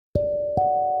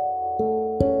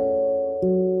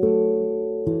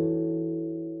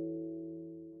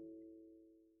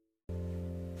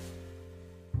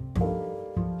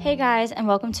Hey guys, and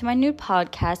welcome to my new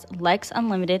podcast, Lex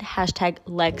Unlimited,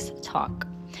 #Lex Talk.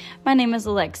 My name is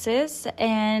Alexis,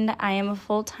 and I am a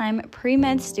full-time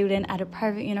pre-med student at a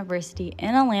private university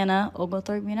in Atlanta,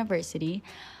 Oglethorpe University.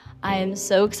 I am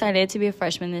so excited to be a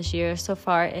freshman this year. So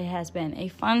far, it has been a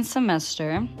fun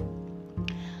semester.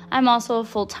 I'm also a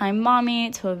full-time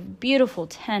mommy to a beautiful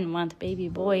 10-month baby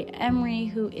boy, Emery,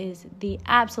 who is the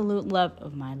absolute love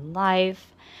of my life.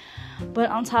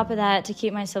 But on top of that, to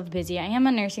keep myself busy, I am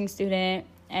a nursing student,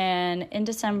 and in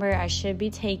December, I should be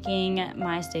taking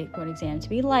my state board exam to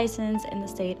be licensed in the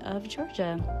state of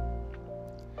Georgia.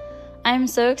 I'm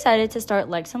so excited to start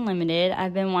Lex Unlimited.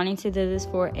 I've been wanting to do this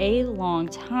for a long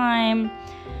time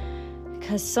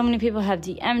because so many people have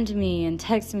DM'd me and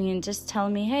texted me and just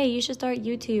telling me, hey, you should start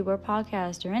YouTube or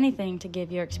podcast or anything to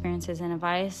give your experiences and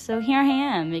advice. So here I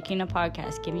am making a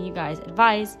podcast, giving you guys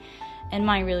advice and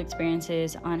my real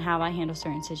experiences on how I handle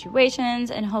certain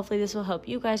situations, and hopefully this will help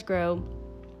you guys grow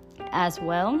as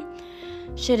well.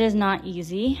 Shit is not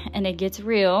easy, and it gets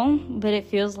real, but it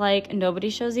feels like nobody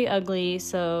shows the ugly,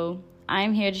 so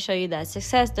I'm here to show you that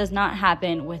success does not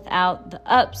happen without the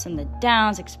ups and the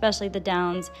downs, especially the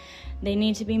downs. They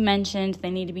need to be mentioned, they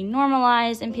need to be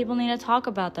normalized, and people need to talk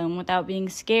about them without being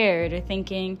scared or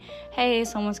thinking, hey,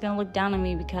 someone's gonna look down on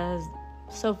me because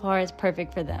so far it's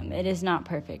perfect for them. It is not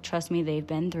perfect. Trust me, they've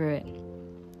been through it.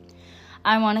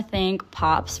 I want to thank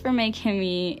Pops for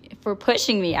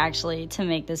pushing me actually to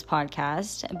make this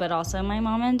podcast, but also my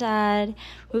mom and dad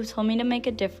who told me to make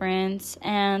a difference,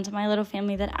 and my little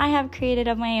family that I have created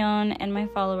of my own, and my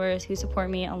followers who support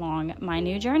me along my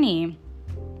new journey.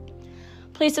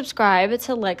 Please subscribe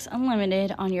to Lex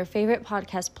Unlimited on your favorite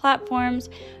podcast platforms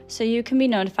so you can be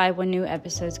notified when new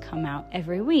episodes come out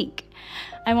every week.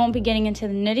 I won't be getting into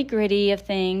the nitty-gritty of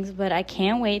things, but I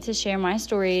can't wait to share my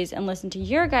stories and listen to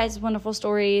your guys' wonderful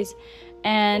stories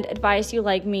and advice you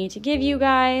like me to give you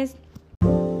guys.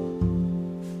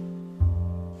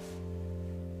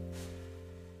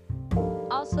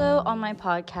 Also on my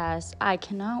podcast, I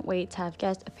cannot wait to have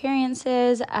guest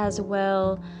appearances as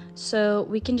well, so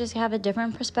we can just have a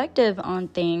different perspective on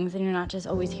things and you're not just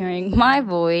always hearing my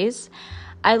voice.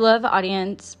 I love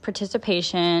audience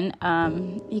participation.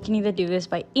 You can either do this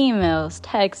by emails,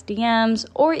 text, DMs,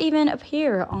 or even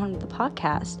appear on the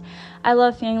podcast. I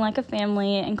love feeling like a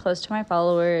family and close to my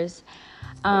followers.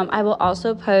 I will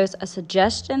also post a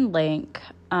suggestion link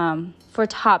for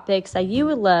topics that you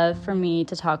would love for me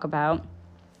to talk about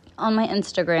on my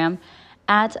Instagram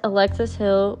at Alexis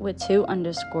Hill with 2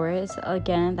 underscores.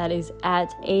 Again, that is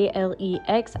at ALEXISHILL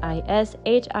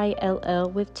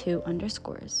with 2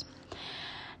 underscores.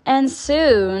 And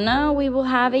soon we will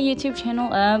have a YouTube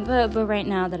channel up, but right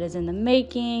now that is in the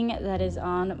making. That is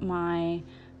on my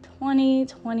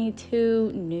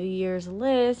 2022 New Year's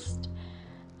list.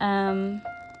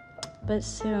 But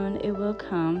soon it will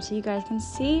come so you guys can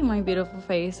see my beautiful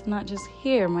face, not just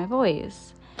hear my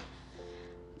voice.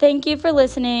 Thank you for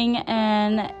listening,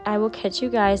 and I will catch you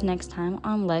guys next time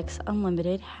on Lex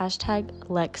Unlimited,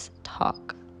 #Lex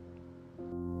Talk.